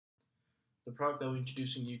The product that we're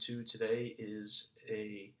introducing you to today is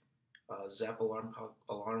a Zap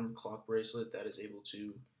alarm clock bracelet that is able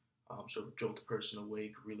to sort of jolt the person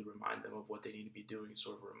awake, really remind them of what they need to be doing,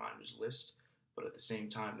 sort of a reminders list, but at the same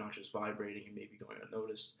time, not just vibrating and maybe going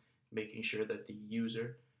unnoticed, making sure that the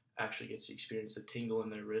user actually gets to experience the tingle in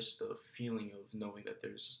their wrist, the feeling of knowing that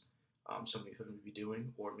there's something for them to be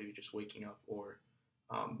doing, or maybe just waking up, or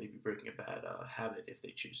maybe breaking a bad habit if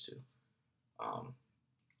they choose to. Um,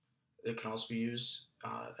 it can also be used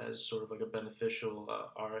as sort of like a beneficial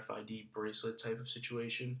RFID bracelet type of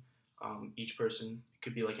situation. Each person, it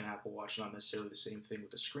could be like an Apple Watch, not necessarily the same thing with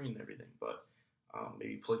the screen and everything, but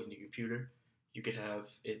maybe plug into your computer. You could have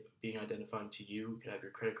it being identifying to you. You could have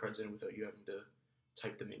your credit cards in without you having to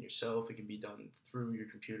type them in yourself. It can be done through your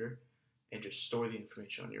computer and just store the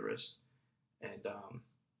information on your wrist. And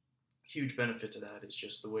huge benefit to that is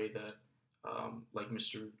just the way that like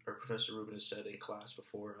Mr. or Professor Rubin has said in class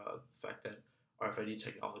before, the fact that RFID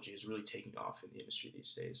technology is really taking off in the industry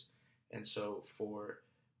these days. And so for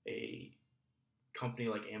a company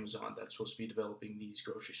like Amazon that's supposed to be developing these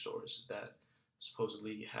grocery stores that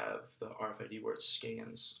supposedly have the RFID where it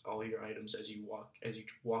scans all your items as you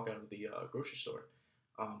walk out of the grocery store.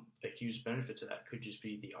 A huge benefit to that could just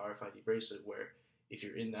be the RFID bracelet, where if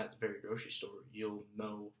you're in that very grocery store, you'll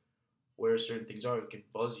know where certain things are. It can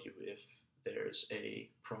buzz you if there's a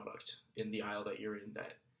product in the aisle that you're in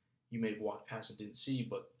that you may have walked past and didn't see,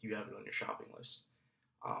 but you have it on your shopping list.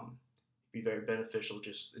 Be very beneficial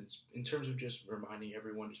just in terms of just reminding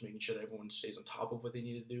everyone, just making sure that everyone stays on top of what they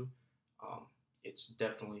need to do. Um, it's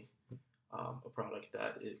definitely a product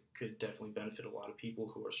that it could definitely benefit a lot of people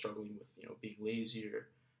who are struggling with being lazy or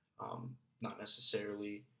not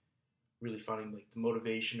necessarily really finding like the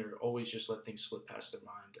motivation or always just let things slip past their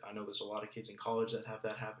mind. I know there's a lot of kids in college that have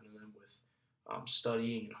that happen to them with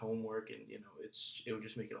studying and homework, and it would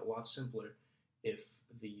just make it a lot simpler if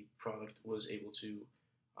the product was able to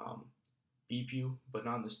um, beep you, but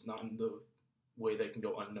not in the way that can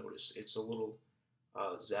go unnoticed. It's a little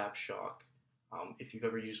zap shock. If you've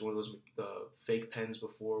ever used one of those the fake pens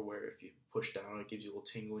before, where if you push down, it gives you a little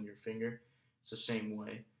tingle in your finger. It's the same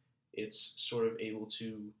way. It's sort of able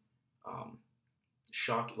to um,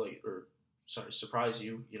 shock like or sorry surprise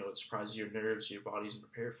you. It surprises your nerves, your body isn't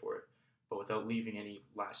prepared for it, but without leaving any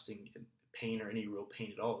lasting pain or any real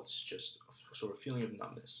pain at all. It's just a sort of feeling of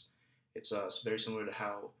numbness. It's very similar to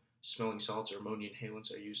how smelling salts or ammonia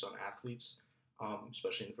inhalants are used on athletes,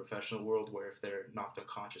 especially in the professional world, where if they're knocked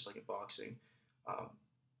unconscious, like in boxing, um,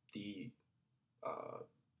 the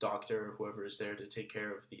doctor or whoever is there to take care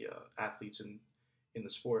of the athletes in the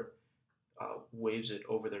sport waves it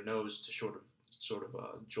over their nose to sort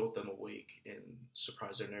of jolt them awake and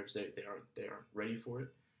surprise their nerves. They aren't ready for it,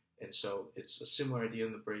 and so it's a similar idea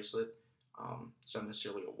in the bracelet. It's not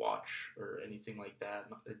necessarily a watch or anything like that.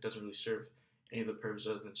 It doesn't really serve any of the purpose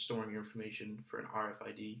other than storing your information for an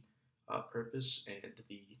RFID purpose, and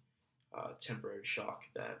the temporary shock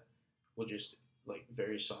that will just like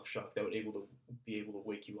very soft shock that would be able to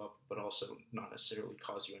wake you up, but also not necessarily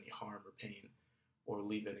cause you any harm or pain or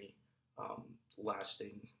leave any um,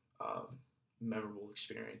 lasting, um, memorable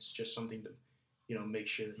experience. Just something to make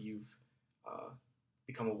sure that you've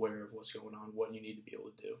become aware of what's going on, what you need to be able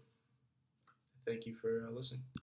to do. Thank you for listening.